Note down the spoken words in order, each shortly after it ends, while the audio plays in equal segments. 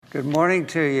Good morning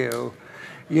to you.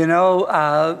 You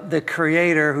know, the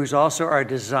Creator, who's also our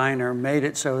designer, made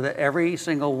it so that every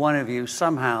single one of you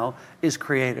somehow is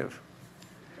creative.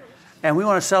 And we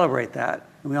want to celebrate that.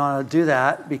 We want to do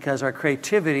that because our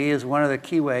creativity is one of the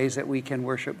key ways that we can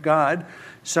worship God.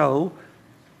 So,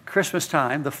 Christmas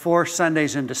time, the 4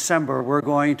 Sundays in December, we're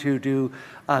going to do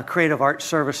creative art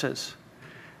services.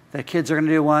 The kids are going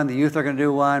to do one, the youth are going to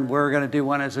do one, we're going to do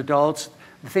one as adults.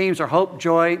 The themes are hope,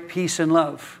 joy, peace, and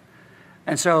love.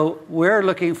 And so we're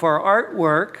looking for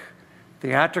artwork,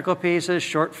 theatrical pieces,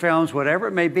 short films, whatever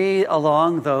it may be,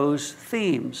 along those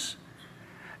themes.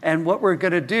 And what we're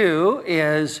going to do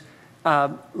is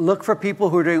look for people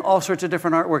who are doing all sorts of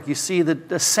different artwork. You see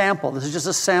the sample. This is just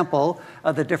a sample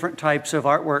of the different types of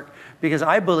artwork, because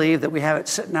I believe that we have it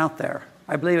sitting out there.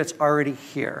 I believe it's already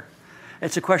here.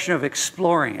 It's a question of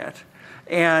exploring it.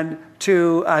 And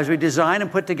as we design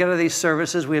and put together these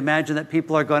services, we imagine that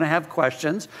people are going to have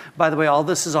questions. By the way, all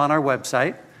this is on our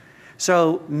website.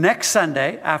 So next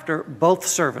Sunday, after both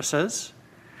services,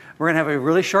 we're going to have a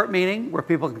really short meeting where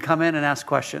people can come in and ask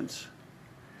questions.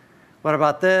 What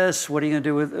about this? What are you going to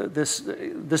do with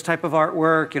this type of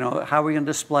artwork? You know, how are we going to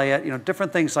display it? You know,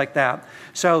 different things like that.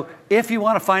 So if you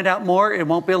want to find out more, it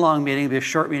won't be a long meeting. It'll be a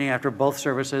short meeting after both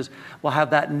services. We'll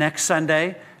have that next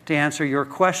Sunday to answer your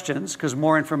questions, because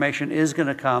more information is going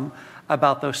to come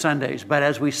about those Sundays. But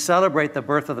as we celebrate the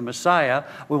birth of the Messiah,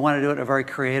 we want to do it in a very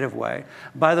creative way.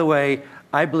 By the way,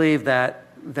 I believe that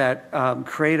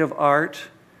creative art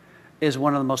is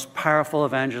one of the most powerful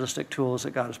evangelistic tools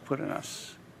that God has put in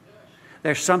us.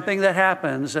 There's something that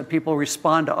happens that people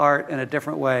respond to art in a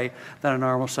different way than a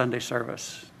normal Sunday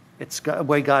service. It's the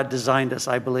way God designed us,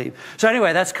 I believe. So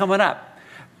anyway, that's coming up.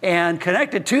 And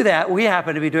connected to that, we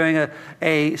happen to be doing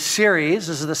a series.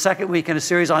 This is the second week in a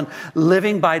series on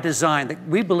living by design.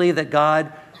 We believe that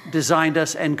God designed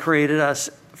us and created us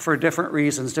for different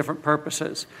reasons, different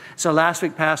purposes. So last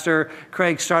week, Pastor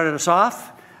Craig started us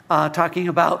off talking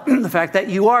about the fact that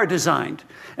you are designed.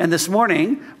 And this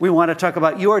morning, we want to talk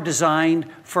about you are designed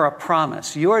for a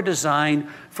promise. You are designed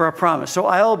for a promise. So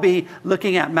I'll be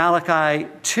looking at Malachi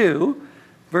 2,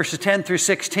 verses 10 through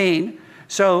 16.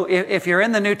 So if you're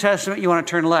in the New Testament, you want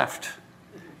to turn left.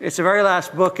 It's the very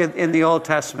last book in the Old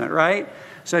Testament, right?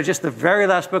 So just the very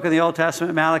last book in the Old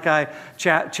Testament, Malachi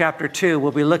chapter 2.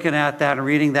 We'll be looking at that and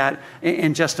reading that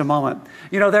in just a moment.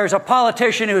 You know, there's a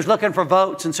politician who's looking for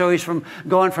votes, and so he's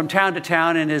going from town to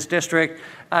town in his district,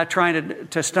 trying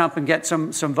to stump and get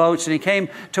some votes. And he came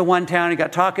to one town, he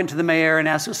got talking to the mayor and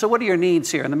asked, so what are your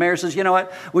needs here? And the mayor says, you know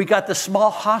what, we got the small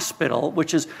hospital,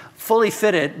 which is fully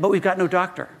fitted, but we've got no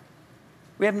doctor.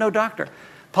 We have no doctor.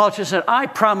 Politician said, I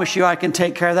promise you I can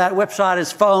take care of that. Whips out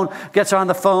his phone, gets on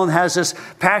the phone, has this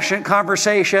passionate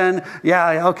conversation.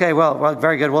 Yeah, okay, well,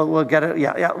 very good. We'll get it.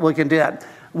 Yeah, we can do that.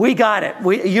 We got it.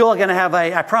 You're going to have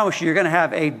I promise you're going to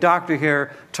have a doctor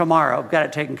here tomorrow. Got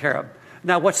it taken care of.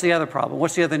 Now, what's the other problem?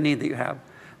 What's the other need that you have?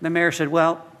 The mayor said,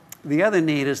 well, the other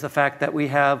need is the fact that we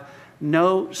have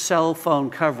no cell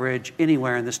phone coverage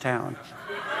anywhere in this town.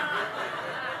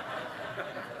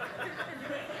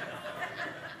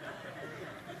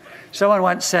 Someone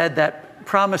once said that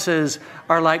promises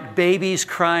are like babies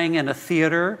crying in a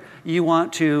theater. You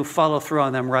want to follow through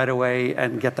on them right away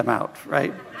and get them out,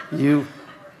 right?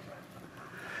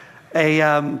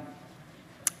 A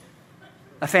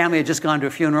family had just gone to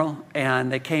a funeral, and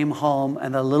they came home,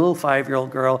 and the little 5-year-old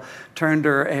girl turned to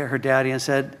her daddy and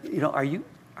said, you know, are you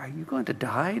going to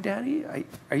die, Daddy?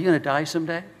 Are you going to die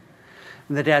someday?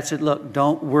 And the dad said, look,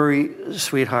 don't worry,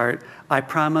 sweetheart. I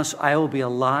promise I will be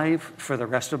alive for the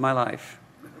rest of my life.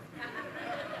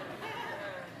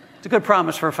 It's a good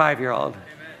promise for a 5-year-old.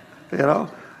 You know?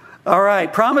 All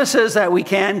right, promises that we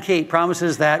can keep,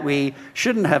 promises that we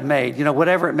shouldn't have made, you know,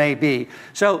 whatever it may be.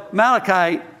 So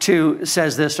Malachi 2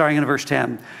 says this, starting in verse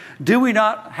 10. Do we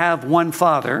not have one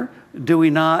Father?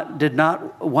 Did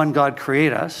not one God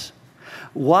create us?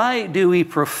 Why do we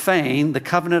profane the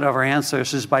covenant of our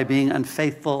ancestors by being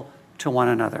unfaithful to one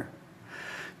another?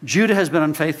 Judah has been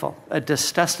unfaithful. A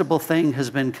detestable thing has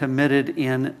been committed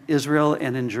in Israel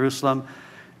and in Jerusalem.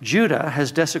 Judah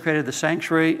has desecrated the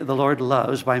sanctuary the Lord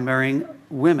loves by marrying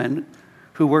women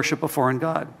who worship a foreign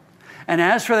god. And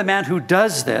as for the man who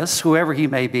does this, whoever he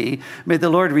may be, may the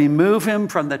Lord remove him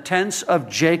from the tents of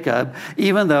Jacob,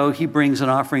 even though he brings an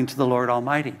offering to the Lord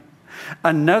Almighty.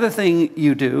 Another thing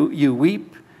you do, you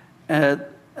weep,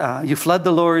 you flood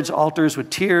the Lord's altars with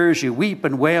tears, you weep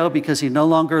and wail because he no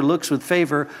longer looks with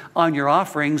favor on your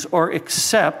offerings or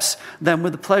accepts them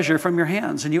with pleasure from your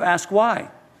hands. And you ask why.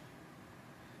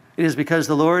 It is because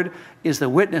the Lord is the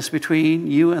witness between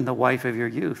you and the wife of your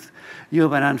youth. You have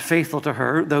been unfaithful to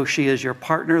her, though she is your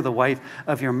partner, the wife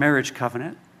of your marriage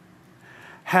covenant.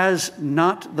 Has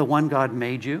not the one God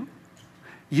made you?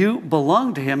 You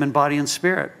belong to him in body and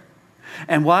spirit.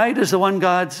 And what does the one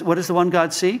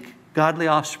God seek? Godly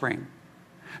offspring.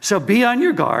 So be on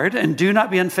your guard and do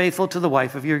not be unfaithful to the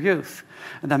wife of your youth.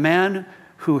 And the man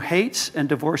who hates and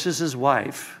divorces his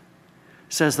wife,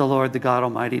 says the Lord, the God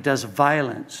Almighty, does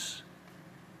violence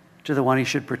to the one he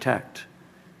should protect.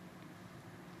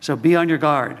 So be on your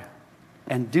guard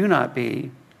and do not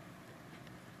be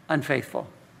unfaithful.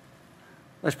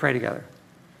 Let's pray together.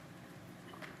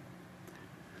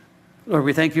 Lord,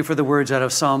 we thank you for the words out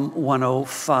of Psalm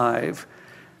 105,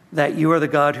 that you are the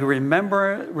God who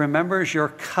remembers your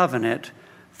covenant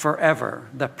forever,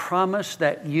 the promise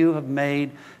that you have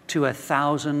made to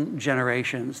 1,000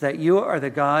 generations, that you are the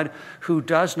God who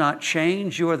does not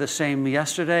change. You are the same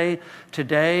yesterday,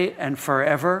 today, and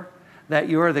forever, that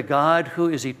you are the God who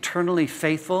is eternally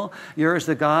faithful. You are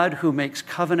the God who makes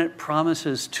covenant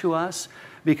promises to us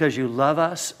because you love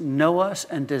us, know us,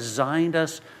 and designed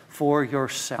us for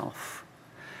yourself.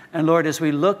 And Lord, as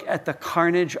we look at the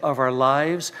carnage of our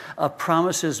lives, of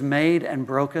promises made and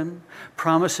broken,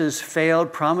 promises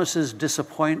failed, promises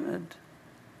disappointed,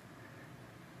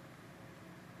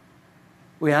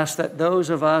 we ask that those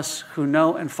of us who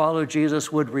know and follow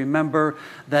Jesus would remember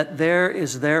that there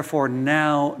is therefore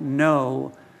now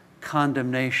no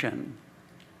condemnation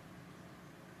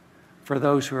for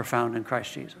those who are found in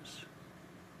Christ Jesus.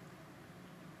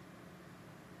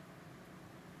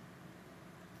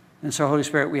 And so, Holy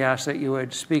Spirit, we ask that you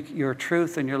would speak your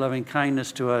truth and your loving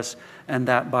kindness to us, and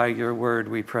that by your word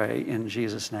we pray in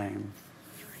Jesus' name.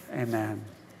 Amen.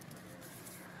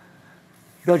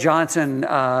 Bill Johnson,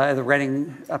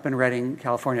 up in Redding,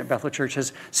 California, at Bethel Church,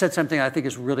 has said something I think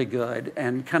is really good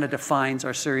and kind of defines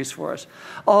our series for us.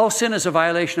 All sin is a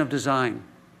violation of design.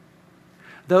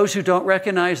 Those who don't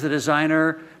recognize the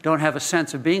designer don't have a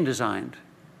sense of being designed.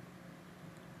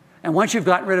 And once you've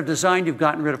gotten rid of design, you've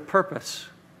gotten rid of purpose.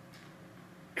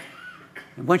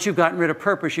 And once you've gotten rid of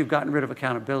purpose, you've gotten rid of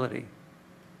accountability.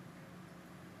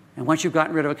 And once you've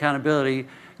gotten rid of accountability,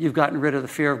 you've gotten rid of the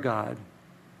fear of God,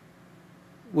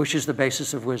 which is the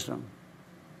basis of wisdom.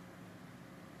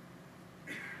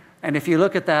 And if you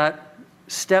look at that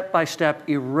step-by-step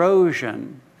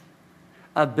erosion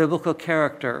of biblical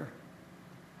character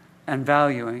and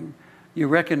valuing, you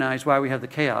recognize why we have the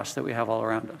chaos that we have all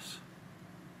around us.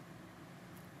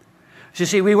 So you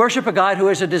see, we worship a God who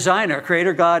is a designer.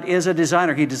 Creator God is a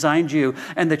designer. He designed you.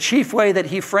 And the chief way that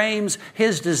he frames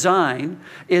his design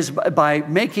is by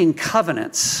making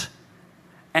covenants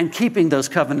and keeping those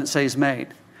covenants that he's made.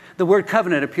 The word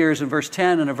covenant appears in verse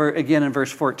 10 and again in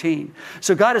verse 14.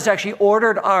 So God has actually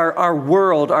ordered our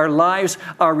world, our lives,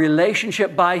 our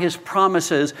relationship by his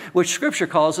promises, which Scripture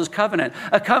calls as covenant.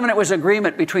 A covenant was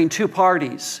agreement between two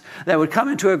parties that would come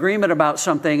into agreement about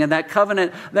something, and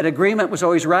that agreement was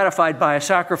always ratified by a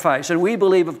sacrifice. And we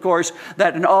believe, of course,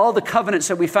 that in all the covenants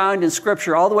that we find in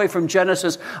Scripture, all the way from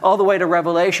Genesis, all the way to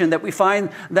Revelation, that we find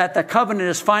that the covenant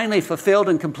is finally fulfilled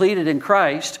and completed in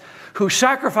Christ, who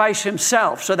sacrificed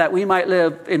himself so that we might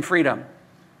live in freedom,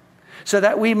 so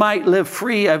that we might live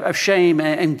free of shame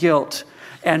and guilt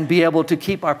and be able to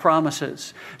keep our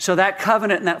promises. So that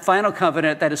covenant and that final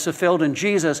covenant that is fulfilled in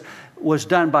Jesus was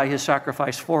done by his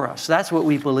sacrifice for us. That's what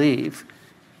we believe,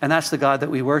 and that's the God that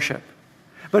we worship.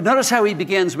 But notice how he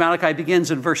begins. Malachi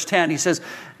begins in verse 10. He says,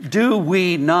 do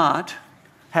we not,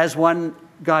 has one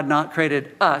God not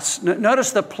created us?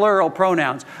 Notice the plural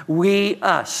pronouns, we,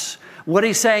 us. What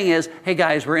he's saying is, hey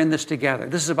guys, we're in this together.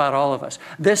 This is about all of us.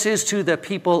 This is to the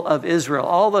people of Israel,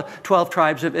 all the 12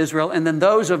 tribes of Israel, and then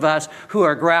those of us who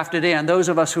are grafted in, those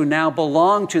of us who now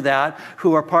belong to that,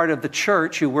 who are part of the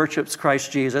church who worships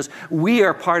Christ Jesus. We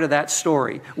are part of that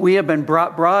story. We have been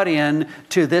brought in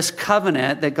to this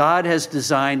covenant that God has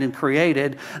designed and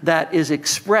created that is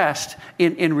expressed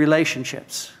in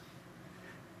relationships.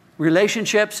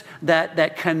 Relationships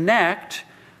that connect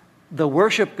the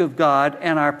worship of God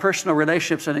and our personal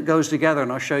relationships, and it goes together, and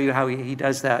I'll show you how he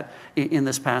does that in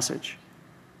this passage.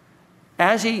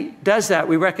 As he does that,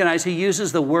 we recognize he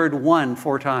uses the word one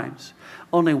 4 times.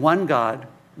 Only one God,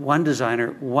 one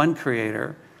designer, one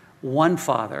creator, one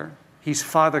Father. He's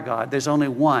Father God. There's only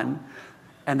one,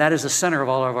 and that is the center of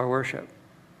all of our worship.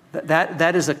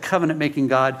 That is a covenant-making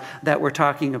God that we're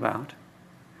talking about.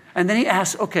 And then he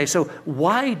asks, okay, so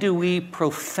why do we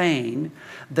profane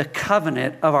the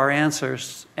covenant of our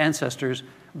ancestors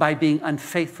by being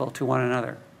unfaithful to one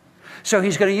another? So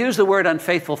he's going to use the word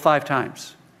unfaithful 5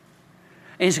 times.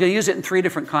 And he's going to use it in 3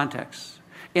 different contexts.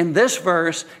 In this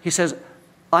verse, he says,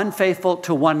 unfaithful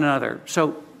to one another.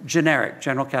 So generic,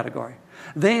 general category.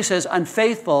 Then he says,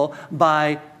 unfaithful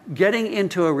by getting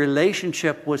into a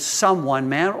relationship with someone,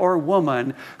 man or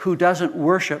woman, who doesn't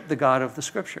worship the God of the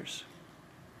Scriptures.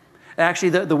 Actually,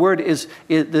 the word is,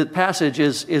 the passage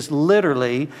is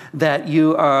literally that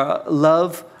you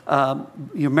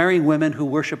you're marrying women who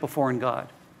worship a foreign god.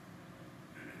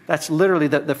 That's literally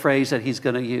the phrase that he's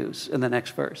going to use in the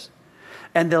next verse.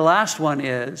 And the last one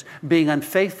is being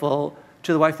unfaithful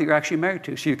to the wife that you're actually married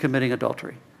to, so you're committing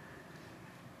adultery.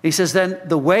 He says then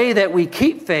the way that we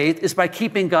keep faith is by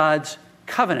keeping God's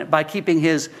covenant, by keeping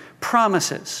his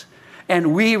promises.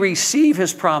 And we receive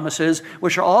his promises,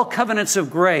 which are all covenants of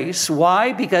grace.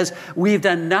 Why? Because we've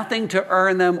done nothing to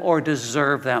earn them or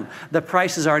deserve them. The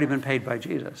price has already been paid by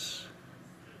Jesus.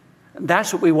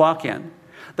 That's what we walk in.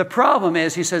 The problem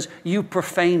is, he says, you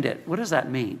profaned it. What does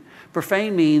that mean?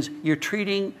 Profane means you're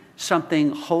treating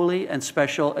something holy and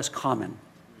special as common.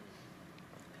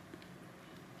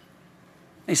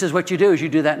 He says what you do is you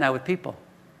do that now with people.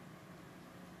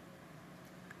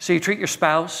 So you treat your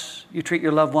spouse, you treat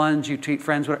your loved ones, you treat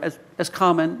friends as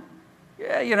common.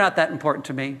 Yeah, you're not that important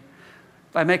to me.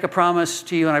 If I make a promise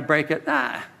to you and I break it,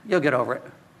 you'll get over it.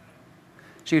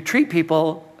 So you treat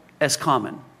people as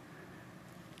common,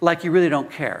 like you really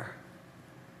don't care.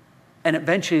 And it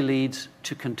eventually leads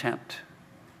to contempt.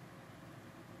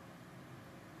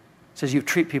 It says you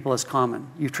treat people as common.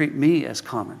 You treat me as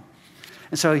common.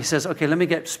 And so he says, okay, let me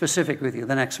get specific with you.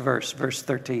 The next verse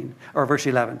 13, or verse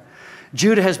 11.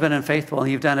 Judah has been unfaithful,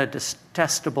 and you've done a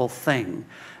detestable thing.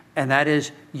 And that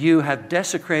is, you have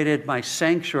desecrated my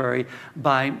sanctuary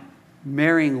by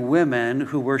marrying women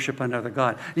who worship another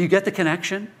god. You get the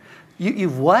connection?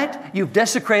 You've what? You've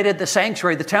desecrated the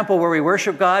sanctuary, the temple where we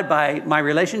worship God, by my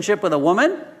relationship with a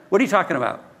woman? What are you talking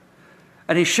about?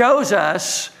 And he shows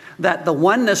us that the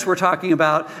oneness we're talking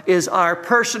about is our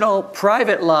personal,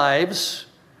 private lives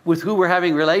with who we're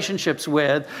having relationships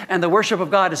with, and the worship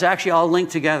of God is actually all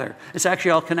linked together. It's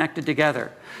actually all connected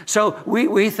together. So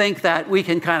we think that we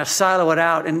can kind of silo it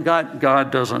out, and God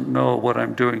doesn't know what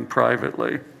I'm doing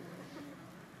privately.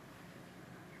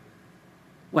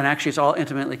 When actually it's all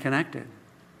intimately connected.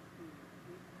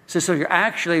 So you're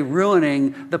actually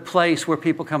ruining the place where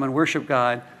people come and worship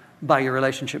God by your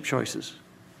relationship choices.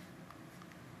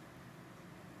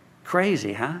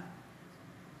 Crazy, huh?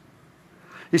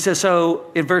 He says,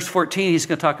 so in verse 14, he's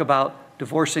going to talk about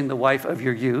divorcing the wife of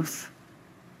your youth.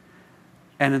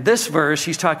 And in this verse,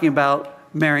 he's talking about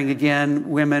marrying again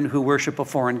women who worship a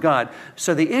foreign god.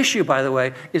 So the issue, by the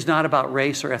way, is not about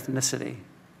race or ethnicity.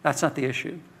 That's not the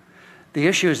issue. The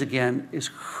issue is, again, is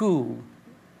who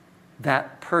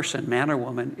that person, man or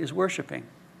woman, is worshiping.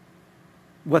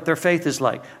 What their faith is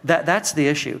like. That's the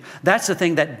issue. That's the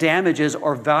thing that damages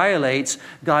or violates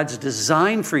God's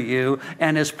design for you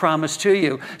and his promise to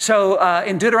you. So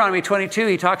in Deuteronomy 22,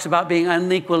 he talks about being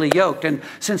unequally yoked. And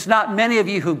since not many of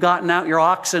you who've gotten out your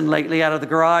oxen lately out of the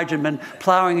garage and been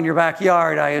plowing in your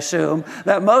backyard, I assume,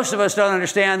 that most of us don't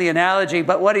understand the analogy.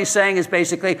 But what he's saying is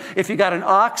basically, if you got an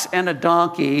ox and a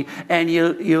donkey and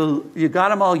you got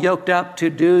them all yoked up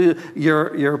to do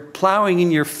your plowing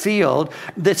in your field,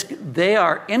 they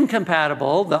are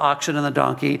incompatible, the oxen and the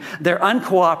donkey. They're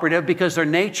uncooperative because their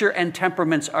nature and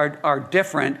temperaments are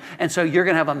different. And so you're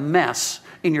going to have a mess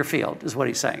in your field, is what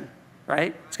he's saying,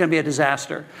 right? It's going to be a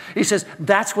disaster. He says,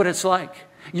 that's what it's like.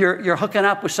 You're hooking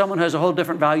up with someone who has a whole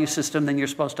different value system than you're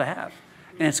supposed to have.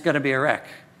 And it's going to be a wreck.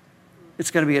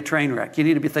 It's going to be a train wreck. You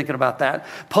need to be thinking about that.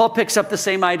 Paul picks up the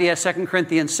same idea, 2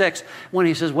 Corinthians 6, when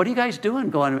he says, what are you guys doing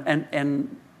going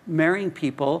and marrying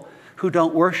people who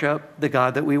don't worship the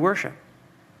God that we worship?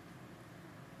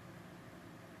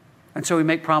 And so we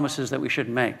make promises that we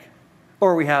shouldn't make,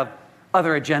 or we have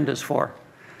other agendas for.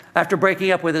 After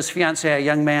breaking up with his fiancée, a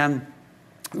young man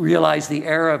realized the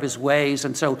error of his ways,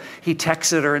 and so he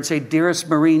texted her and said, dearest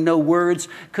Maureen, no words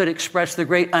could express the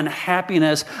great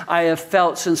unhappiness I have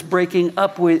felt since breaking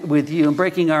up with you and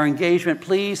breaking our engagement.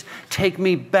 Please take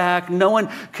me back. No one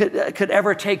could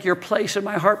ever take your place in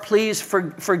my heart. Please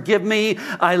forgive me.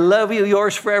 I love you.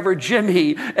 Yours forever,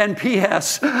 Jimmy. And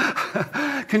P.S.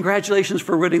 Congratulations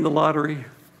for winning the lottery.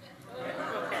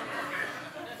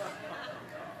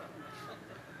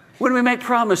 When we make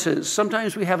promises,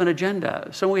 sometimes we have an agenda.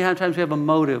 Sometimes we have a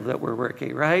motive that we're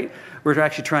working, right? We're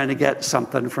actually trying to get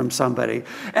something from somebody.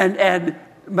 And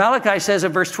Malachi says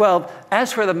in verse 12,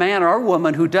 as for the man or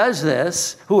woman who does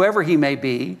this, whoever he may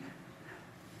be,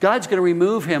 God's going to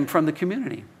remove him from the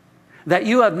community. That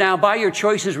you have now, by your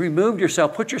choices, removed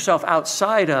yourself, put yourself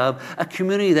outside of a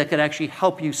community that can actually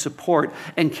help you support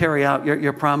and carry out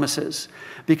your promises.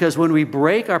 Because when we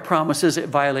break our promises, it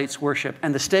violates worship,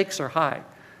 and the stakes are high.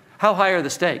 How high are the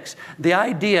stakes? The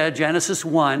idea, Genesis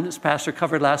 1, as Pastor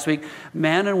covered last week,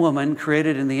 man and woman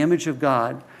created in the image of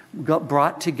God,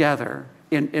 brought together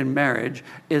in marriage,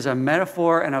 is a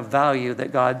metaphor and a value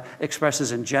that God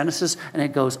expresses in Genesis, and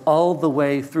it goes all the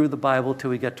way through the Bible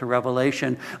till we get to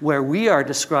Revelation, where we are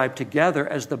described together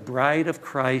as the bride of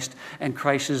Christ, and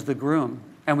Christ is the groom,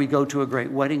 and we go to a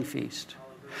great wedding feast.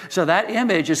 So that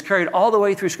image is carried all the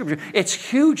way through Scripture. It's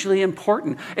hugely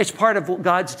important. It's part of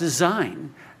God's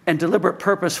design and deliberate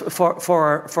purpose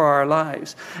for our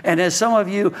lives. And as some of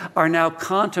you are now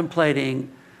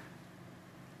contemplating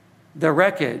the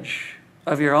wreckage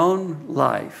of your own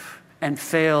life and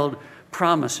failed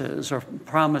promises or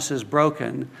promises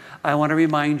broken, I want to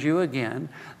remind you again,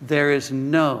 there is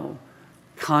no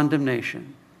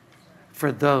condemnation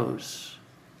for those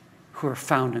who are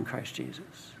found in Christ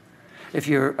Jesus. If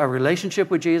you're a relationship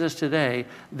with Jesus today,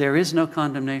 there is no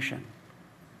condemnation.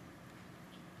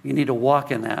 You need to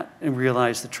walk in that and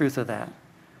realize the truth of that.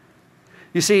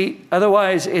 You see,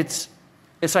 otherwise it's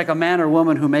like a man or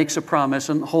woman who makes a promise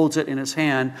and holds it in his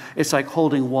hand. It's like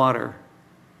holding water.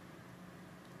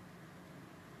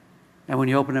 And when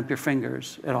you open up your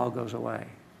fingers, it all goes away.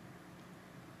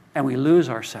 And we lose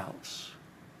ourselves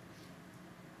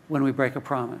when we break a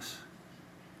promise.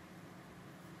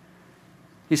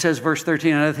 He says, verse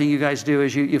 13, another thing you guys do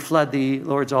is you flood the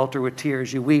Lord's altar with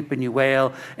tears. You weep and you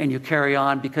wail and you carry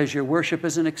on because your worship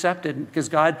isn't accepted, because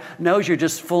God knows you're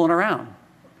just fooling around.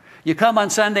 You come on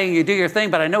Sunday and you do your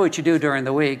thing, but I know what you do during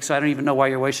the week, so I don't even know why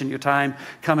you're wasting your time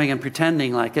coming and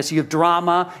pretending like this. You have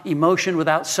drama, emotion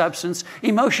without substance.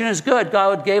 Emotion is good.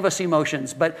 God gave us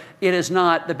emotions, but it is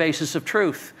not the basis of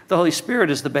truth. The Holy Spirit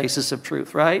is the basis of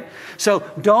truth, right? So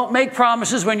don't make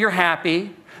promises when you're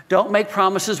happy. Don't make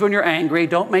promises when you're angry.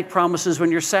 Don't make promises when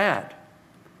you're sad.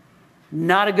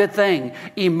 Not a good thing.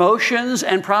 Emotions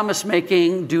and promise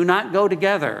making do not go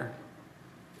together.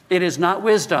 It is not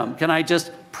wisdom. Can I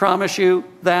just promise you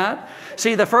that?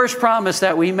 See, the first promise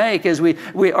that we make is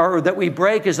that we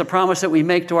break is the promise that we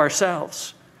make to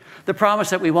ourselves. The promise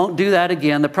that we won't do that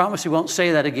again. The promise we won't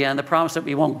say that again. The promise that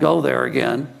we won't go there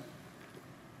again.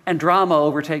 And drama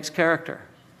overtakes character.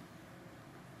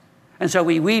 And so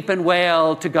we weep and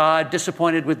wail to God,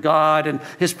 disappointed with God and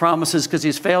His promises because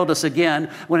He's failed us again,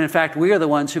 when in fact we are the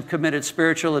ones who've committed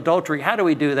spiritual adultery. How do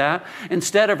we do that?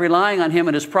 Instead of relying on Him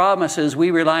and His promises, we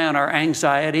rely on our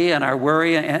anxiety and our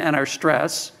worry and our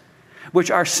stress, which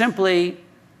are simply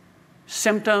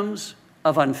symptoms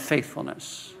of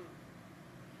unfaithfulness.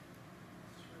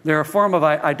 They're a form of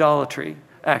idolatry,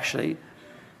 actually.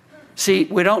 See,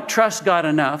 we don't trust God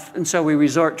enough, and so we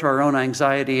resort to our own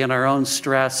anxiety and our own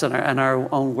stress and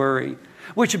our own worry,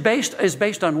 which is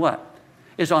based on what?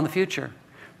 Is on the future.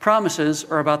 Promises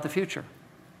are about the future.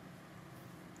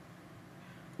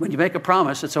 When you make a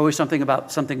promise, it's always something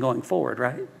about something going forward,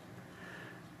 right?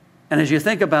 And as you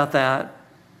think about that,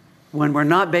 when we're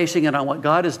not basing it on what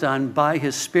God has done by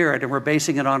His Spirit, and we're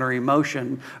basing it on our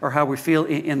emotion or how we feel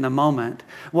in the moment,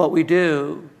 what we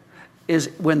do is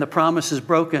when the promise is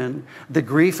broken, the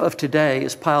grief of today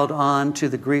is piled on to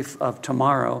the grief of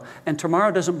tomorrow. And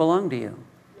tomorrow doesn't belong to you.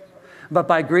 But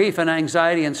by grief and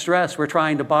anxiety and stress, we're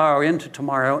trying to borrow into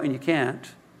tomorrow, and you can't.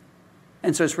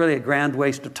 And so it's really a grand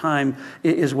waste of time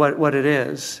is what it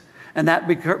is. And that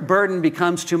burden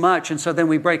becomes too much, and so then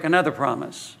we break another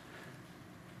promise.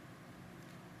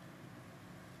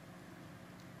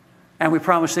 And we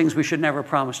promise things we should never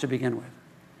promise to begin with,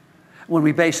 when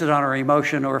we base it on our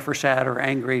emotion, or if we're sad or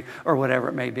angry or whatever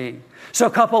it may be. So a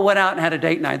couple went out and had a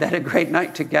date night. They had a great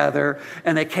night together,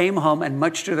 and they came home, and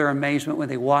much to their amazement, when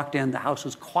they walked in, the house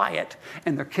was quiet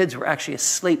and their kids were actually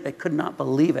asleep. They could not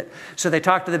believe it. So they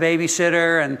talked to the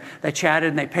babysitter and they chatted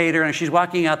and they paid her, and she's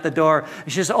walking out the door.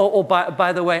 And she says,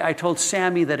 by the way, I told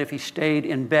Sammy that if he stayed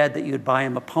in bed that you'd buy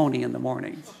him a pony in the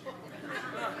morning.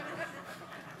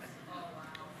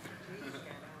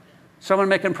 Someone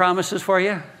making promises for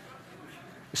you?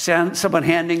 Someone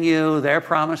handing you their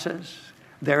promises,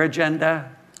 their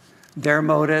agenda, their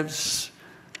motives,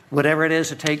 whatever it is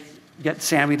to get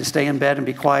Sammy to stay in bed and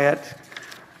be quiet,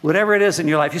 whatever it is in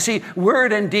your life. You see,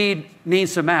 word and deed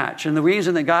needs to match. And the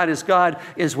reason that God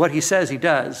is what He says He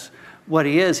does. What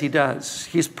He is, He does.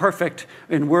 He's perfect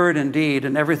in word and deed,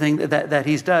 and everything that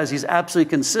He does. He's absolutely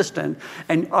consistent.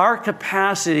 And our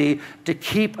capacity to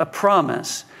keep a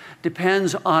promise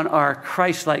depends on our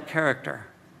Christ-like character,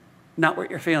 not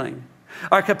what you're feeling.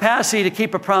 Our capacity to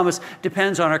keep a promise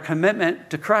depends on our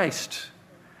commitment to Christ.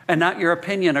 and not your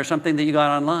opinion or something that you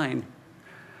got online.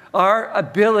 Our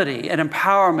ability and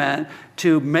empowerment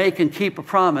to make and keep a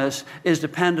promise is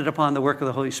dependent upon the work of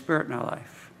the Holy Spirit in our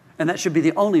life. And that should be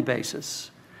the only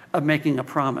basis of making a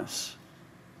promise.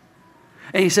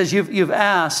 And he says, you've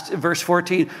asked, in verse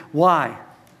 14, why?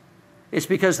 It's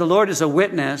because the Lord is a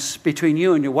witness between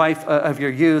you and your wife of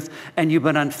your youth, and you've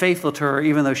been unfaithful to her,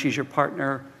 even though she's your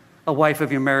partner, a wife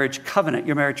of your marriage covenant,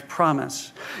 your marriage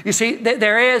promise. You see,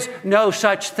 there is no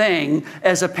such thing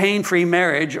as a pain-free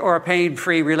marriage or a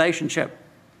pain-free relationship.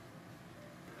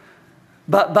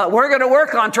 But we're going to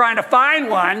work on trying to find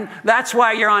one. That's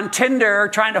why you're on Tinder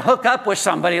trying to hook up with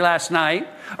somebody last night,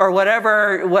 or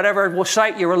whatever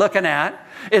site you were looking at,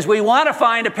 is we want to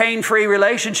find a pain-free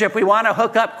relationship. We want to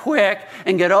hook up quick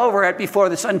and get over it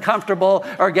before it's uncomfortable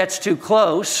or gets too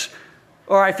close,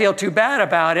 or I feel too bad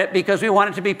about it, because we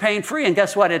want it to be pain-free. And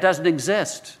guess what? It doesn't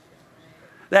exist.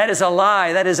 That is a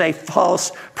lie. That is a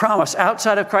false promise.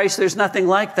 Outside of Christ, there's nothing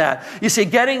like that. You see,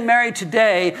 getting married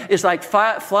today is like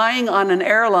flying on an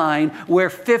airline where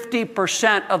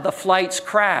 50% of the flights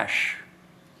crash.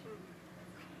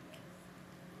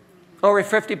 Over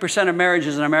 50% of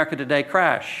marriages in America today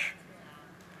crash.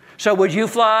 So would you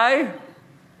fly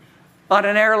on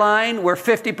an airline where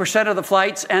 50% of the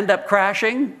flights end up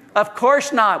crashing? Of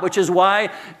course not, which is why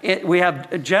we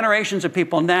have generations of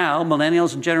people now,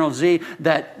 millennials and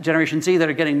Generation Z, that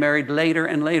are getting married later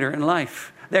and later in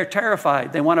life. They're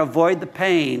terrified. They want to avoid the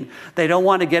pain. They don't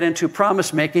want to get into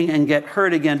promise making and get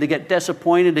hurt again, to get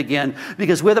disappointed again.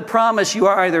 Because with a promise, you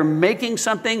are either making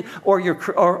something or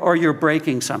you're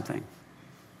breaking something.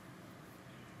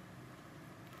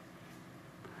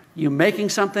 You making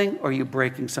something or you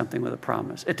breaking something with a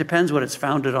promise. It depends what it's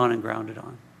founded on and grounded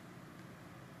on.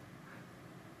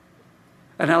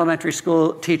 An elementary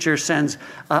school teacher sends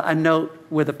a note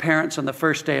with the parents on the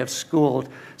first day of school.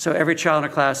 So every child in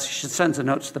her class, she sends a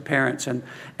note to the parents.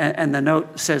 And the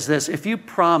note says this: if you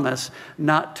promise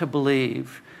not to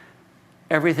believe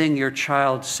everything your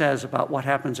child says about what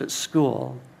happens at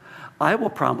school, I will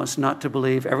promise not to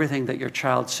believe everything that your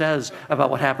child says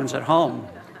about what happens at home.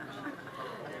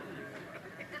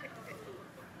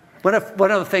 One of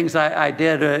the things I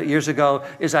did years ago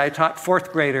is I taught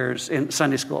fourth graders in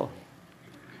Sunday school.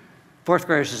 Fourth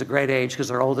graders is a great age because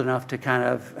they're old enough to kind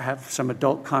of have some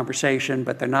adult conversation,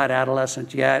 but they're not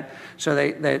adolescent yet. So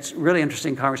it's really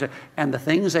interesting conversation. And the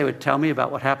things they would tell me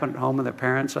about what happened at home with their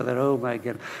parents, I thought, oh my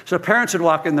goodness. So parents would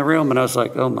walk in the room and I was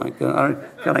like, oh my God,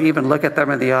 can I even look at them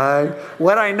in the eye?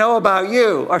 What I know about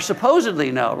you, or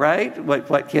supposedly know, right?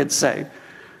 What kids say.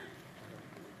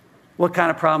 What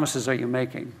kind of promises are you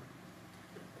making?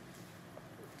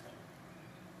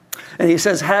 And he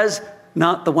says, has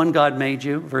not the one God made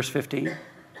you, verse 15,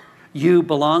 you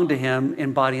belong to him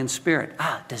in body and spirit.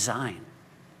 Design.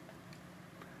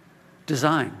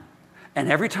 Design.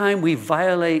 And every time we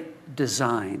violate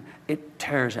design, it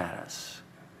tears at us.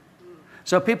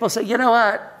 So people say, you know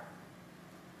what?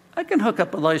 I can hook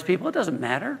up with all these people. It doesn't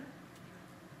matter.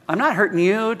 I'm not hurting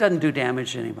you. It doesn't do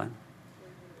damage to anyone.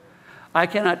 I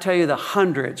cannot tell you the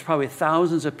hundreds, probably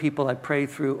thousands of people I prayed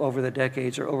through over the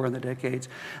decades or over in the decades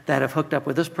that have hooked up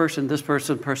with this person,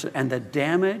 and the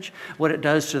damage, what it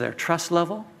does to their trust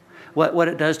level, what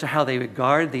it does to how they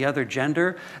regard the other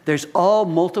gender. There's all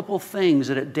multiple things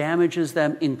that it damages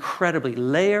them incredibly,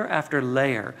 layer after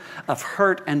layer of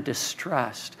hurt and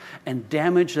distrust, and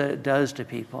damage that it does to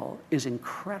people is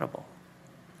incredible.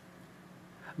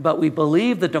 But we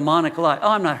believe the demonic lie.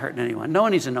 Oh, I'm not hurting anyone. No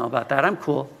one needs to know about that. I'm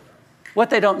cool. What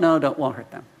they don't know won't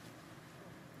hurt them.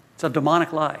 It's a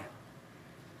demonic lie.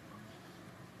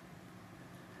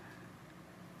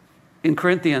 In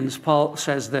Corinthians, Paul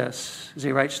says this as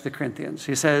he writes to the Corinthians.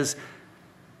 He says,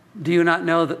 do you not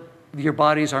know that your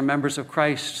bodies are members of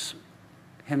Christ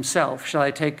himself? Shall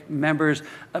I take members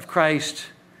of Christ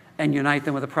and unite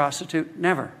them with a prostitute?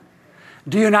 Never.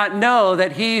 Do you not know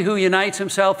that he who unites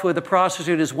himself with a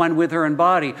prostitute is one with her in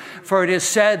body? For it is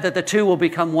said that the two will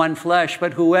become one flesh.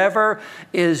 But whoever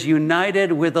is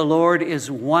united with the Lord is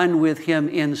one with him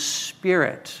in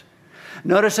spirit.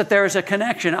 Notice that there is a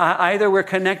connection. Either we're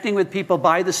connecting with people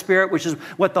by the Spirit, which is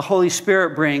what the Holy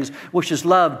Spirit brings, which is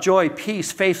love, joy,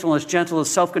 peace, faithfulness, gentleness,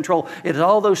 self-control. It is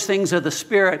all those things of the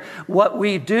Spirit. What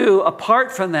we do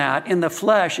apart from that in the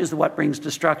flesh is what brings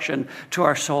destruction to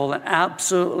our soul and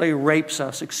absolutely rapes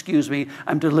us. Excuse me,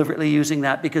 I'm deliberately using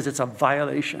that because it's a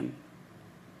violation.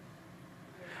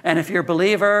 And if you're a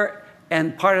believer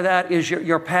And part of that is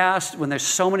your past. When there's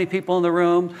so many people in the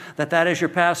room, that is your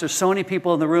past. There's so many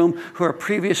people in the room who are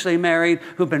previously married,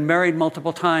 who've been married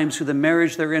multiple times, who the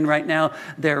marriage they're in right now,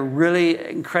 they're really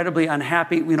incredibly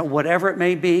unhappy, whatever it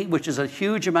may be, which is a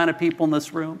huge amount of people in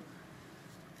this room.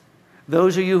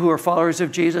 Those of you who are followers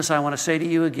of Jesus, I want to say to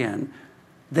you again,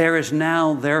 there is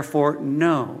now, therefore,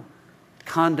 no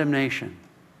condemnation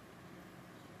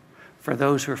for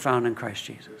those who are found in Christ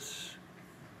Jesus.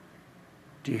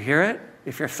 Do you hear it?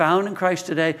 If you're found in Christ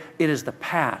today, it is the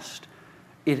past.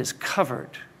 It is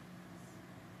covered.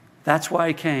 That's why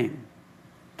he came.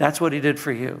 That's what he did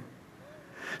for you.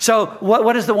 So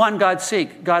what does the one God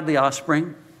seek? Godly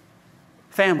offspring,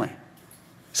 family.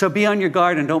 So be on your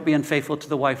guard and don't be unfaithful to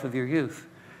the wife of your youth.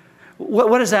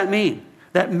 What does that mean?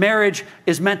 That marriage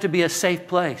is meant to be a safe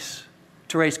place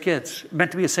to raise kids, meant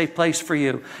to be a safe place for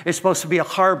you. It's supposed to be a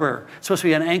harbor. It's supposed to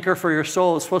be an anchor for your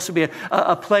soul. It's supposed to be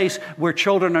a place where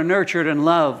children are nurtured and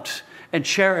loved and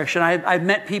cherished. And I've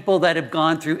met people that have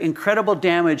gone through incredible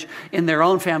damage in their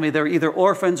own family. They're either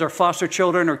orphans or foster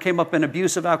children or came up in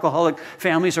abusive alcoholic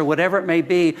families or whatever it may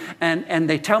be. And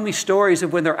they tell me stories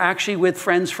of when they're actually with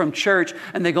friends from church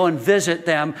and they go and visit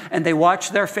them and they watch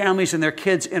their families and their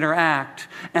kids interact.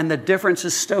 And the difference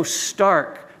is so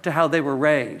stark to how they were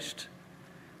raised,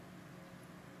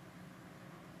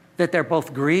 that they're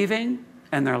both grieving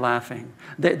and they're laughing.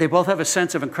 They both have a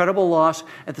sense of incredible loss.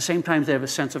 At the same time, they have a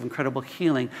sense of incredible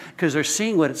healing because they're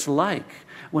seeing what it's like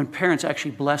when parents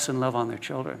actually bless and love on their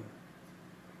children.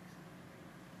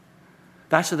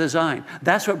 That's the design.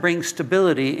 That's what brings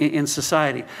stability in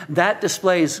society. That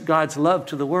displays God's love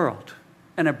to the world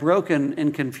and a broken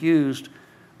and confused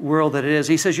world that it is.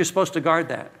 He says you're supposed to guard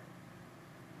that.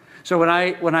 So when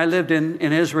I lived in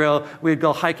Israel, we'd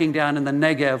go hiking down in the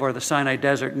Negev or the Sinai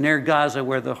Desert near Gaza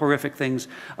where the horrific things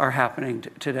are happening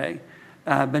today.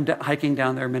 I've been hiking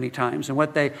down there many times. And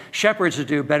what shepherds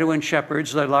do, Bedouin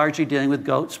shepherds, they're largely dealing with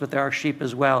goats, but there are sheep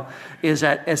as well, is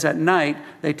at night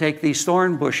they take these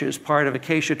thorn bushes, part of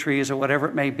acacia trees or whatever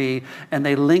it may be, and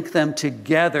they link them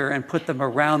together and put them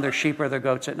around their sheep or their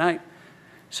goats at night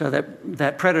so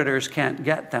that predators can't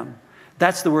get them.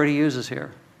 That's the word he uses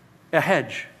here, a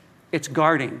hedge. It's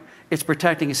guarding. It's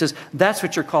protecting. He says, that's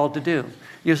what you're called to do.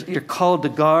 You're called to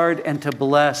guard and to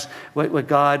bless what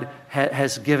God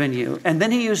has given you. And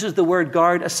then he uses the word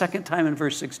guard a second time in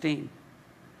verse 16.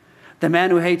 The man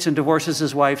who hates and divorces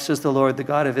his wife, says the Lord, the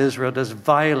God of Israel, does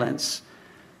violence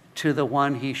to the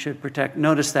one he should protect.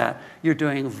 Notice that. You're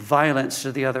doing violence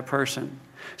to the other person.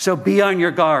 So be on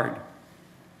your guard.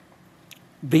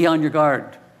 Be on your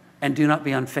guard and do not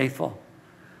be unfaithful.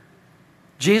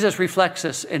 Jesus reflects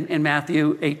this in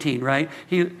Matthew 18, right?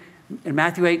 In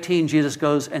Matthew 18, Jesus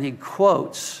goes and he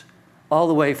quotes all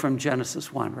the way from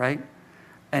Genesis 1, right?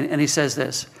 And he says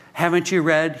this, haven't you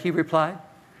read, he replied,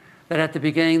 that at the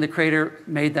beginning the Creator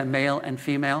made them male and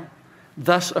female,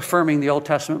 thus affirming the Old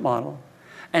Testament model,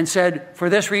 and said, for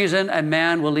this reason, a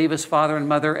man will leave his father and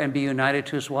mother and be united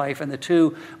to his wife, and the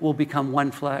two will become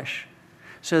one flesh.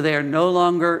 So they are no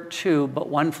longer two, but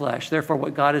one flesh. Therefore,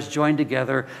 what God has joined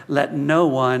together, let no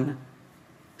one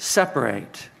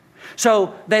separate.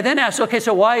 So they then ask, okay,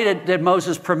 so why did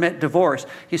Moses permit divorce?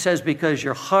 He says, because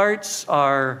your hearts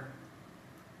are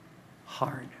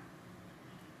hard.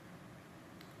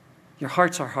 Your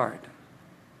hearts are hard.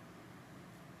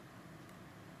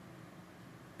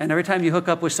 And every time you hook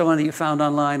up with someone that you found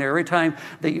online, or every time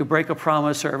that you break a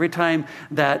promise, or every time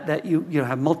that you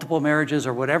have multiple marriages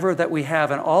or whatever that we have,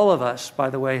 and all of us,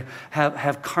 by the way,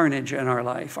 have carnage in our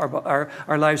life.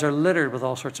 Our lives are littered with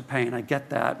all sorts of pain. I get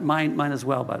that. Mine as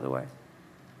well, by the way.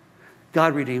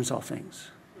 God redeems all things.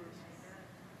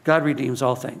 God redeems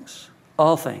all things.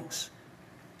 All things.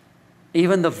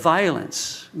 Even the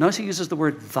violence. Notice he uses the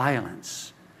word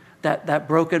violence. That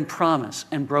broken promise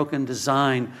and broken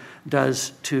design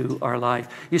does to our life.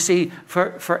 You see,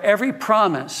 for every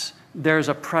promise, there's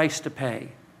a price to pay.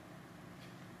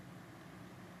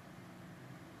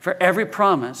 For every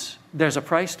promise, there's a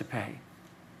price to pay.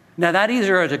 Now, that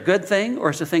either is a good thing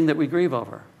or it's a thing that we grieve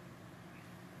over.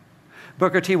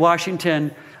 Booker T.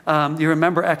 Washington, you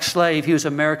remember ex-slave. He was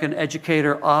an American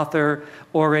educator, author,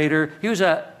 orator. He was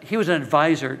an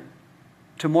advisor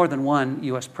to more than one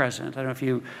U.S. president. I don't know if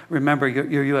you remember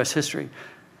your U.S. history.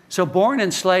 So born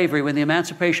in slavery, when the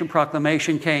Emancipation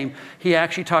Proclamation came, he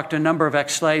actually talked to a number of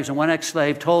ex-slaves, and one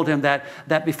ex-slave told him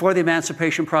that before the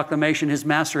Emancipation Proclamation, his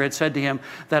master had said to him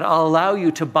that I'll allow you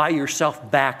to buy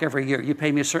yourself back every year. You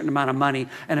pay me a certain amount of money,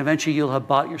 and eventually you'll have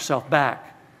bought yourself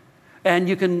back. And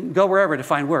you can go wherever to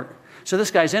find work. So this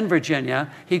guy's in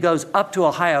Virginia. He goes up to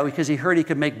Ohio because he heard he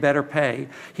could make better pay.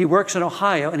 He works in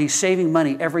Ohio, and he's saving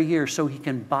money every year so he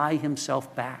can buy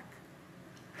himself back.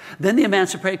 Then the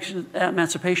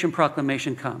Emancipation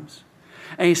Proclamation comes.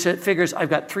 And he figures, I've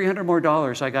got $300 more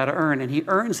I got to earn. And he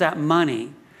earns that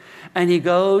money. And he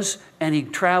goes and he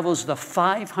travels the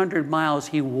 500 miles.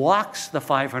 He walks the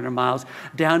 500 miles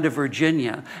down to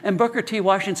Virginia. And Booker T.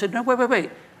 Washington said, no,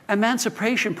 wait.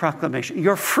 Emancipation Proclamation.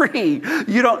 You're free.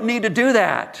 You don't need to do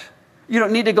that. You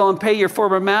don't need to go and pay your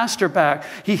former master back.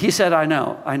 He said, I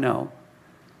know.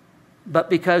 But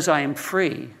because I am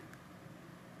free,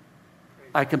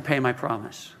 I can pay my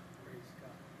promise.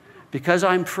 Because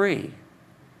I'm free,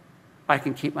 I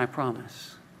can keep my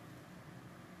promise.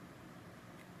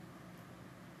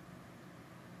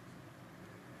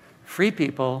 Free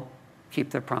people keep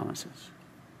their promises.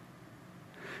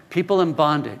 People in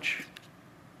bondage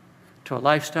to a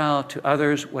lifestyle, to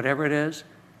others, whatever it is,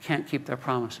 can't keep their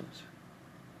promises.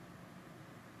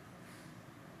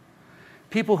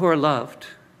 People who are loved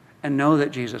and know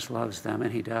that Jesus loves them,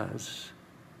 and he does,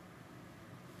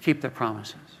 keep their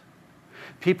promises.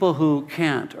 People who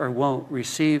can't or won't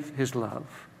receive his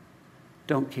love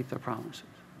don't keep their promises.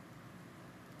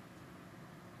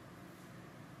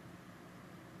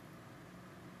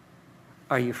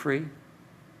 Are you free?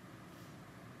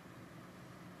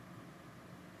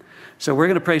 So we're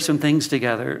going to pray some things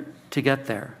together to get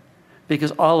there. Because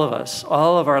all of us,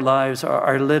 all of our lives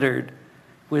are littered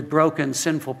with broken,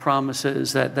 sinful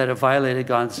promises that have violated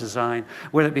God's design.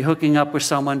 Whether it be hooking up with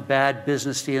someone, bad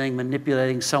business dealing,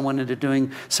 manipulating someone into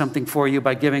doing something for you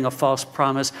by giving a false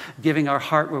promise, giving our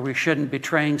heart where we shouldn't,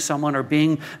 betraying someone or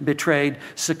being betrayed,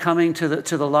 succumbing to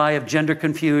the lie of gender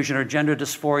confusion or gender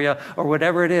dysphoria or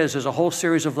whatever it is. There's a whole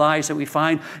series of lies that we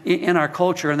find in our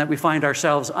culture and that we find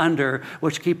ourselves under,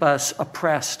 which keep us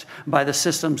oppressed by the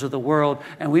systems of the world.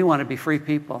 And we want to be free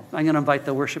people. I'm going to invite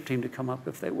the worship team to come up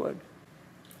if they would.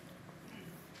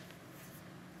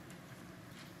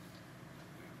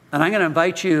 And I'm going to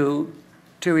invite you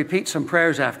to repeat some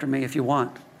prayers after me if you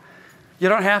want. You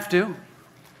don't have to,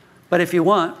 but if you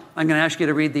want, I'm going to ask you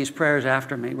to read these prayers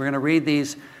after me. We're going to read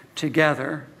these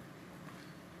together.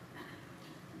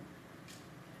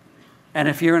 And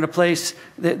if you're in a place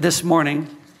this morning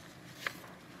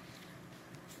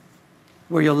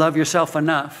where you'll love yourself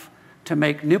enough to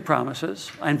make new promises,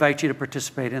 I invite you to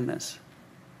participate in this.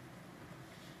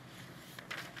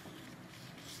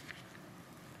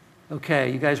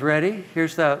 Okay, you guys ready?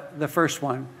 Here's the first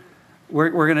one. We're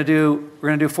going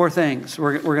to do four things.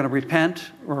 We're going to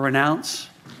repent, or renounce,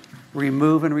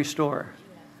 remove, and restore.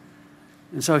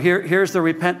 And so here's the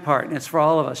repent part, and it's for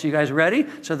all of us. You guys ready?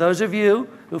 So those of you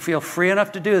who feel free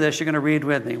enough to do this, you're going to read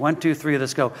with me. 1, 2, 3,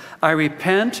 let's go. I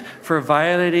repent for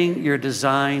violating your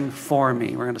design for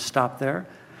me. We're going to stop there.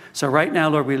 So right now,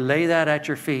 Lord, we lay that at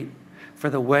your feet for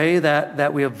the way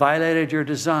that we have violated your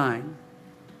design.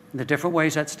 The different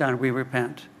ways that's done, we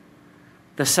repent.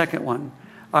 The second one,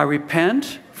 I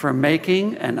repent for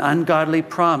making an ungodly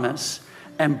promise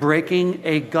and breaking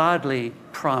a godly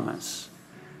promise.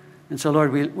 And so,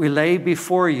 Lord, we lay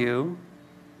before you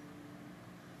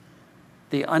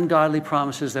the ungodly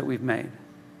promises that we've made.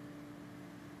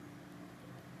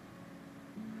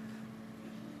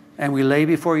 And we lay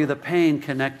before you the pain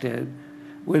connected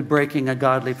with breaking a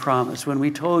godly promise. When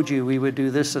we told you we would do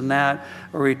this and that,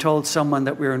 or we told someone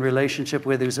that we were in relationship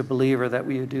with who's a believer that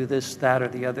we would do this, that, or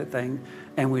the other thing,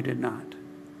 and we did not.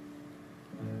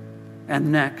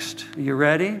 And next, are you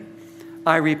ready?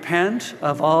 I repent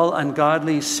of all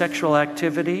ungodly sexual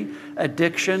activity,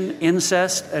 addiction,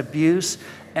 incest, abuse,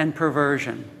 and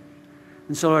perversion.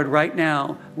 And so, Lord, right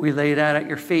now, we lay that at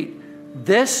your feet.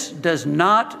 This does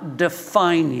not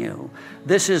define you.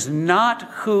 This is not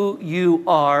who you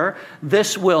are.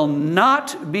 This will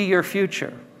not be your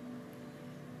future.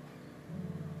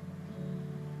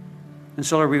 And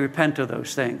so, Lord, we repent of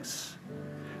those things.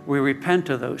 We repent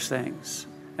of those things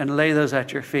and lay those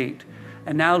at your feet.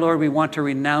 And now, Lord, we want to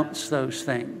renounce those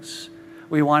things.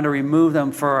 We want to remove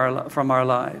them from our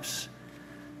lives.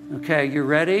 Okay, you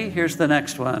ready? Here's the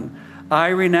next one. I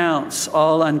renounce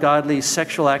all ungodly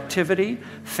sexual activity,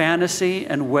 fantasy,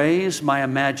 and ways my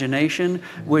imagination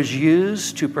was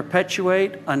used to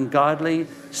perpetuate ungodly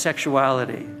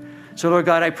sexuality. So, Lord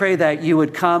God, I pray that you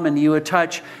would come and you would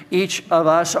touch each of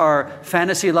us, our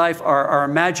fantasy life, our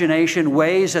imagination,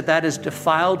 ways that has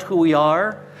defiled who we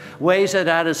are, ways that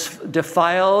has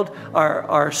defiled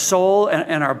our soul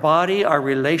and our body, our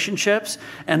relationships.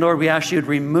 And Lord, we ask you to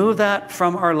remove that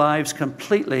from our lives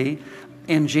completely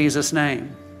in Jesus'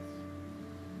 name.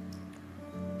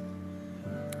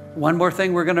 One more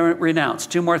thing we're going to renounce.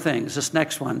 Two more things. This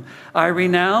next one. I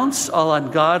renounce all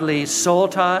ungodly soul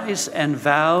ties and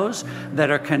vows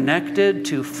that are connected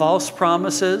to false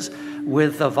promises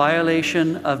with the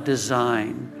violation of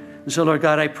design. And so, Lord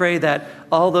God, I pray that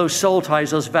all those soul ties,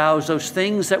 those vows, those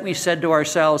things that we said to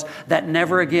ourselves that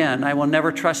never again, I will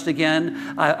never trust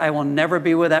again, I will never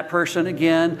be with that person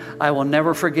again, I will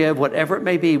never forgive, whatever it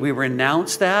may be, we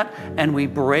renounce that and we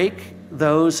break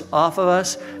those off of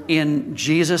us in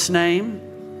Jesus' name.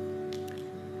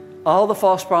 All the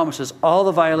false promises, all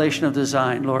the violation of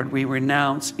design, Lord, we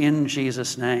renounce in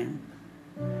Jesus' name.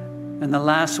 And the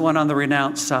last one on the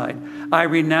renounce side, I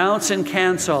renounce and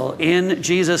cancel in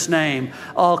Jesus' name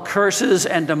all curses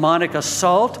and demonic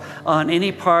assault on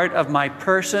any part of my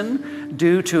person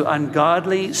due to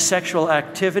ungodly sexual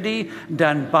activity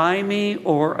done by me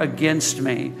or against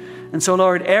me. And so,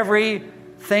 Lord,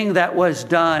 everything that was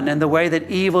done and the way that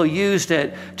evil used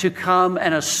it to come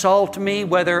and assault me,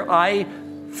 whether I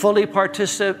fully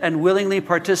and willingly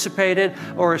participated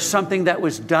or something that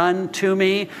was done to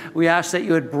me, we ask that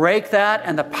you would break that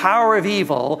and the power of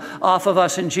evil off of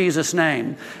us in Jesus'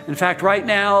 name. In fact, right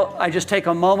now, I just take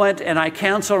a moment and I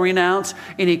cancel, renounce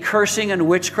any cursing and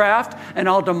witchcraft and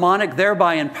all demonic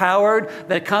thereby empowered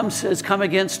that has come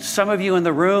against some of you in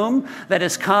the room, that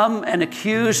has come and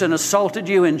accused and assaulted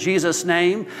you in Jesus'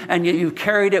 name, and yet you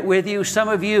carried it with you. Some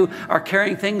of you are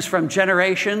carrying things from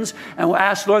generations, and we'll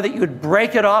ask, Lord, that you would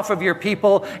break it off of your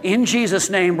people in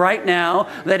Jesus' name right now,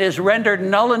 that is rendered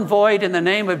null and void in the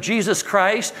name of Jesus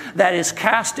Christ, that is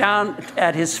cast down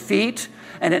at his feet,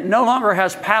 and it no longer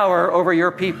has power over your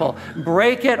people.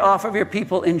 Break it off of your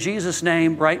people in Jesus'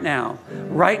 name right now.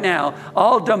 Right now.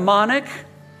 All demonic,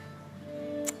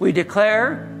 we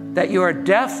declare that you are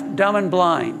deaf, dumb, and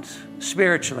blind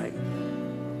spiritually.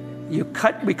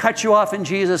 We cut you off in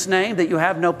Jesus' name, that you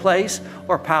have no place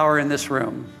or power in this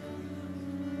room.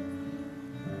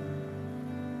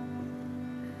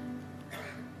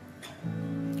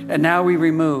 And now we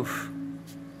remove.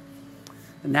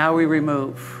 And now we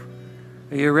remove.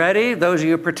 Are you ready? Those of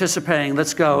you participating,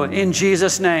 let's go. In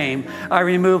Jesus' name, I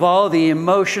remove all the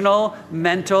emotional,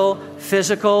 mental,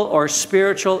 physical, or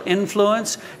spiritual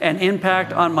influence and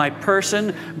impact on my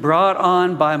person brought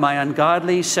on by my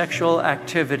ungodly sexual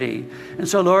activity. And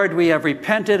so, Lord, we have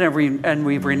repented and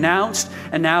we've renounced,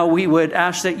 and now we would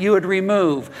ask that you would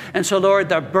remove. And so, Lord,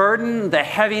 the burden, the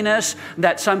heaviness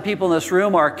that some people in this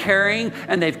room are carrying,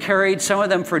 and they've carried, some of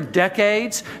them for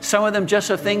decades, some of them just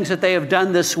of things that they have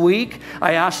done this week,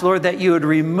 I ask, Lord, that you would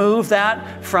remove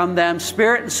that from them,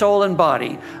 spirit and soul and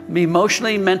body,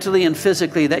 emotionally, mentally, and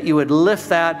physically, that you would lift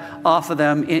that off of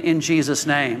them in Jesus'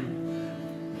 name.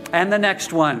 And the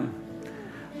next one,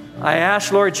 I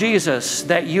ask, Lord Jesus,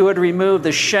 that you would remove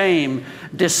the shame,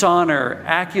 dishonor,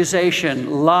 accusation,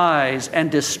 lies,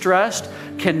 and distrust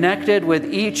connected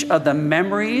with each of the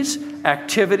memories,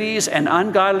 activities, and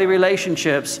ungodly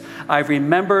relationships I've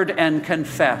remembered and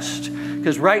confessed.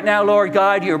 Because right now, Lord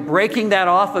God, you're breaking that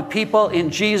off of people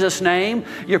in Jesus' name.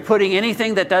 You're putting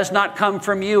anything that does not come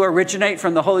from you, originate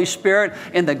from the Holy Spirit,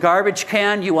 in the garbage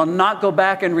can. You will not go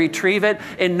back and retrieve it.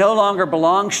 It no longer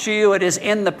belongs to you. It is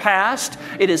in the past.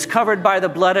 It is covered by the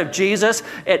blood of Jesus.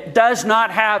 It does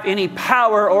not have any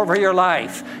power over your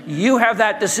life. You have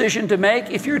that decision to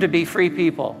make if you're to be free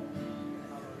people.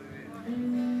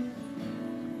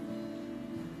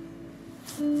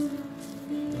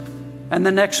 And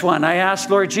the next one, I ask,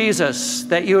 Lord Jesus,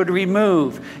 that you would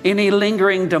remove any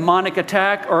lingering demonic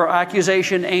attack or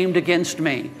accusation aimed against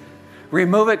me.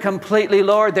 Remove it completely,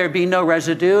 Lord. There be no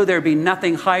residue. There be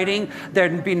nothing hiding. There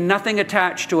be nothing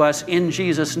attached to us in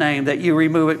Jesus' name, that you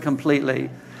remove it completely.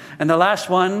 And the last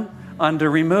one, under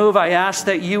remove, I ask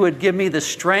that you would give me the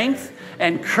strength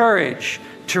and courage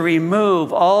to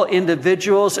remove all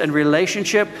individuals and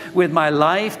relationship with my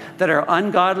life that are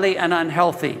ungodly and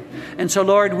unhealthy. And so,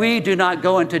 Lord, we do not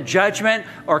go into judgment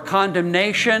or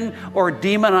condemnation or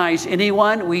demonize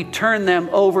anyone. We turn them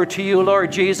over to you,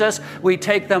 Lord Jesus. We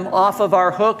take them off of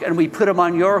our hook and we put them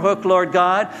on your hook, Lord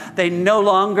God. They no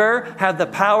longer have the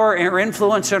power or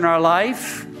influence in our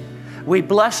life. We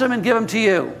bless them and give them to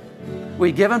you.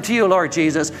 We give them to you, Lord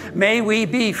Jesus. May we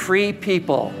be free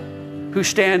people who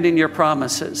stand in your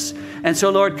promises. And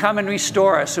so, Lord, come and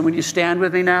restore us. And would you stand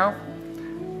with me now?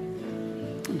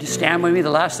 Would you stand with me? The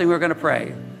last thing we're going to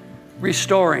pray.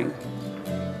 Restoring.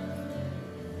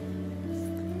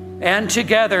 And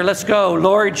together, let's go.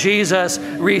 Lord Jesus,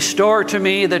 restore to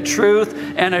me the truth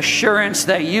and assurance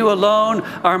that you alone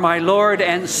are my Lord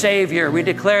and Savior. We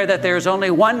declare that there's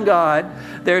only one God.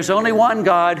 There's only one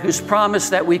God whose promise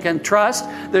that we can trust.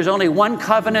 There's only one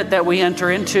covenant that we enter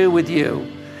into with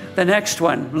you. The next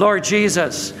one, Lord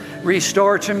Jesus,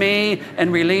 restore to me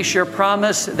and release your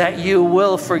promise that you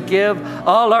will forgive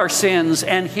all our sins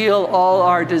and heal all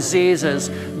our diseases.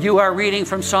 You are reading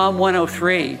from Psalm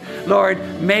 103. Lord,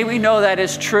 may we know that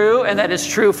is true, and that is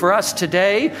true for us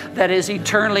today. That is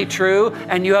eternally true,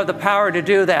 and you have the power to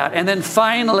do that. And then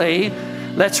finally,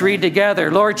 let's read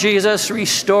together. Lord Jesus,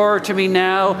 restore to me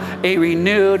now a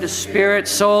renewed spirit,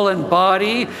 soul, and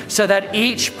body, so that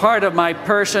each part of my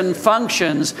person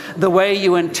functions the way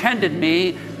you intended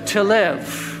me to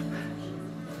live.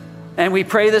 And we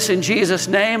pray this in Jesus'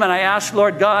 name, and I ask,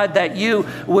 Lord God, that you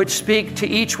would speak to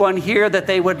each one here, that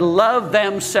they would love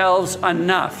themselves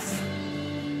enough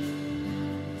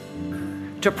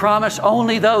to promise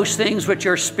only those things which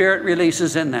your Spirit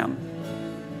releases in them.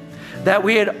 That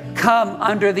we had come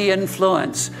under the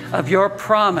influence of your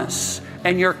promise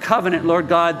and your covenant, Lord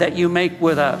God, that you make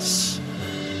with us.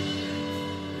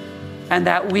 And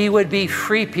that we would be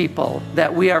free people,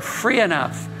 that we are free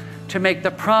enough to make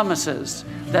the promises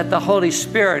that the Holy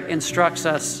Spirit instructs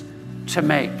us to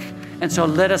make. And so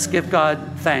let us give God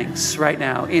thanks right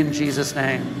now in Jesus'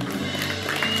 name.